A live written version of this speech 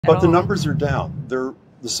But the numbers are down. The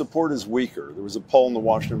support is weaker. There was a poll in the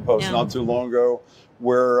Washington Post not too long ago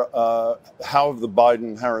where how have the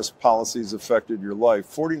Biden-Harris policies affected your life?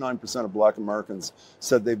 49% of Black Americans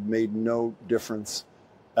said they've made no difference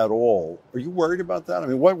at all. Are you worried about that? I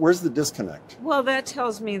mean, where's the disconnect? Well, that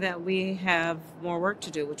tells me that we have more work to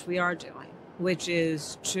do, which we are doing, which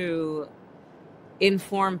is to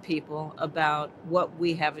inform people about what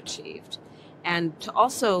we have achieved and to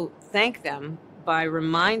also thank them by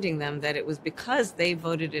reminding them that it was because they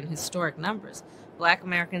voted in historic numbers. Black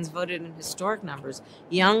Americans voted in historic numbers.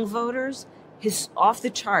 Young voters, off the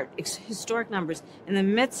chart, historic numbers in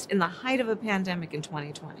the height of a pandemic in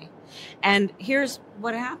 2020. And here's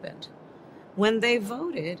what happened. When they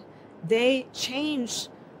voted, they changed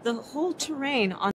the whole terrain on